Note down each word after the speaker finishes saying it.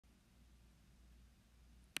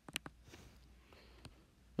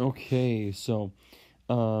Okay, so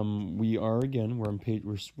we are again, we're on page,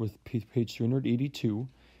 we're with page 382,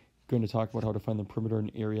 going to talk about how to find the perimeter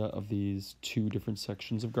and area of these two different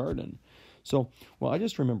sections of garden. So, well, I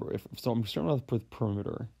just remember, so I'm starting off with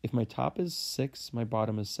perimeter. If my top is 6, my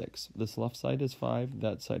bottom is 6. This left side is 5,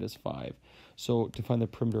 that side is 5. So to find the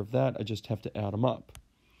perimeter of that, I just have to add them up.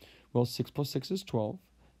 Well, 6 plus 6 is 12.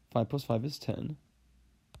 5 plus 5 is 10.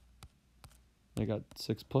 I got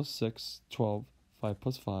 6 plus 6, 12. 5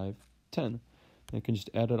 plus 5, 10. And I can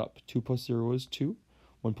just add it up. 2 plus 0 is 2.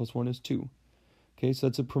 1 plus 1 is 2. Okay, so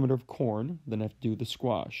that's a perimeter of corn. Then I have to do the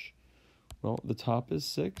squash. Well, the top is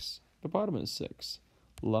 6. The bottom is 6.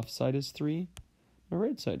 Left side is 3. My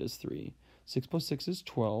right side is 3. 6 plus 6 is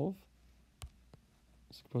 12.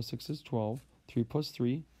 6 plus 6 is 12. 3 plus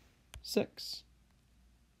 3, 6.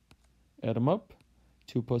 Add them up.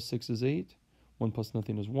 2 plus 6 is 8. 1 plus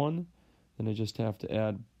nothing is 1. Then I just have to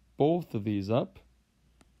add both of these up.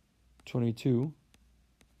 22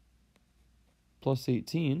 plus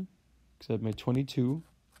 18, because I have my 22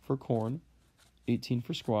 for corn, 18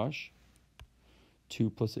 for squash. 2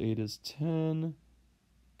 plus 8 is 10.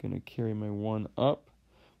 Going to carry my 1 up.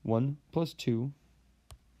 1 plus 2.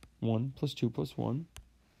 1 plus 2 plus 1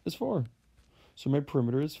 is 4. So my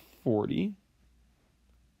perimeter is 40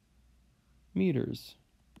 meters.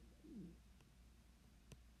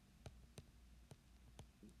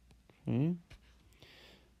 Okay.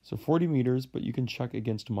 So 40 meters, but you can check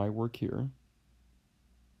against my work here.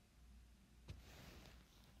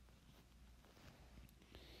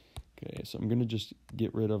 Okay, so I'm going to just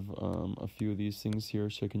get rid of a few of these things here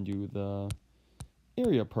so I can do the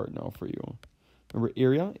area part now for you. Remember,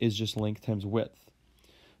 area is just length times width.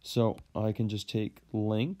 So I can just take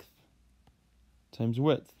length times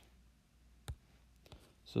width.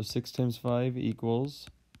 So 6 times 5 equals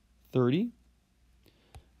 30.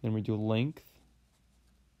 Then we do length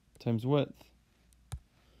times width.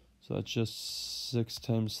 So that's just 6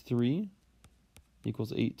 times 3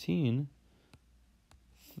 equals 18.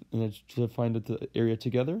 And that's to find the area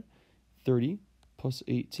together. 30 plus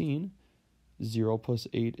 18. 0 plus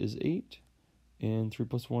 8 is 8. And 3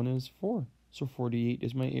 plus 1 is 4. So 48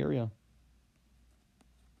 is my area.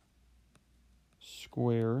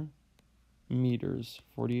 Square meters.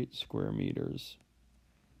 48 square meters.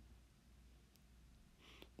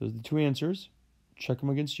 Those are the two answers. Check them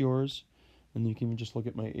against yours, and then you can even just look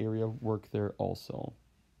at my area of work there also.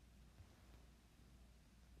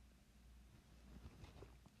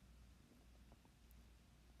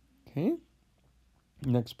 Okay.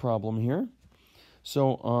 Next problem here.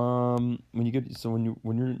 So when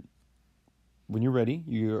you're ready,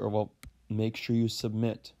 make sure you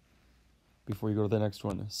submit before you go to the next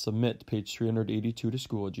one. Submit page 382 to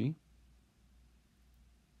Schoology.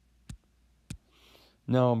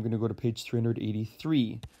 Now I'm going to go to page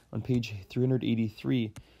 383. On page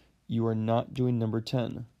 383, you are not doing number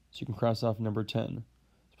 10. So you can cross off number 10.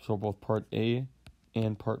 So both part A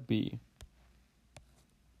and part B.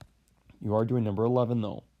 You are doing number 11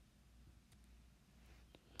 though.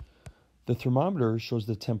 The thermometer shows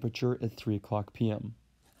the temperature at 3 o'clock p.m.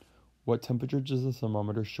 What temperature does the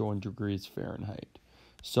thermometer show in degrees Fahrenheit?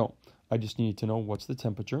 So I just need to know what's the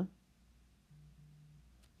temperature.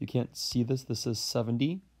 You can't see this. This is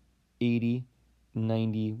 70, 80,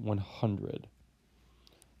 90, 100.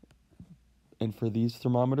 And for these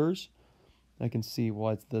thermometers, I can see,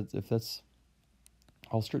 well,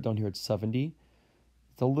 I'll start down here at 70.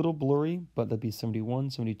 It's a little blurry, but that'd be 71,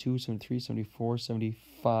 72, 73, 74,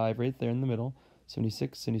 75, right there in the middle.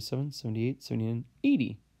 76, 77, 78, 79,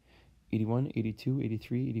 80. 81, 82,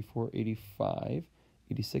 83, 84, 85,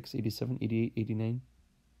 86, 87, 88, 89,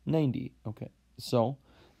 90. Okay, so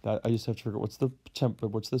that I just have to figure out what's the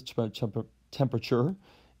temperature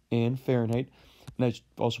in Fahrenheit. And I should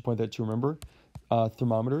also point that to remember,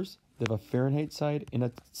 thermometers, they have a Fahrenheit side and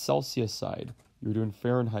a Celsius side. You're doing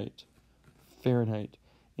Fahrenheit.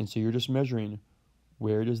 And so you're just measuring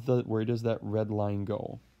where does that red line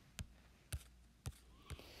go.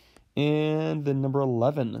 And then number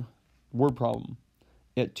 11, word problem.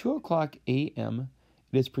 At 2 o'clock a.m.,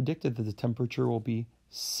 it is predicted that the temperature will be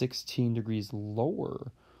 16 degrees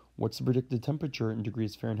lower. What's the predicted temperature in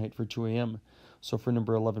degrees Fahrenheit for 2 a.m.? So for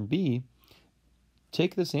number 11b,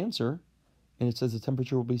 take this answer, and it says the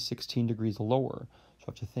temperature will be 16 degrees lower. So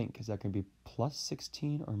I have to think, is that going to be plus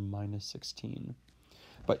 16 or minus 16?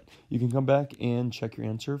 But you can come back and check your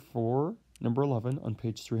answer for number 11 on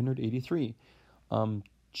page 383.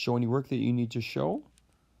 Show any work that you need to show.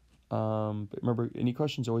 But remember, any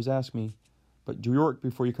questions, always ask me. But do your work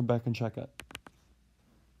before you come back and check it.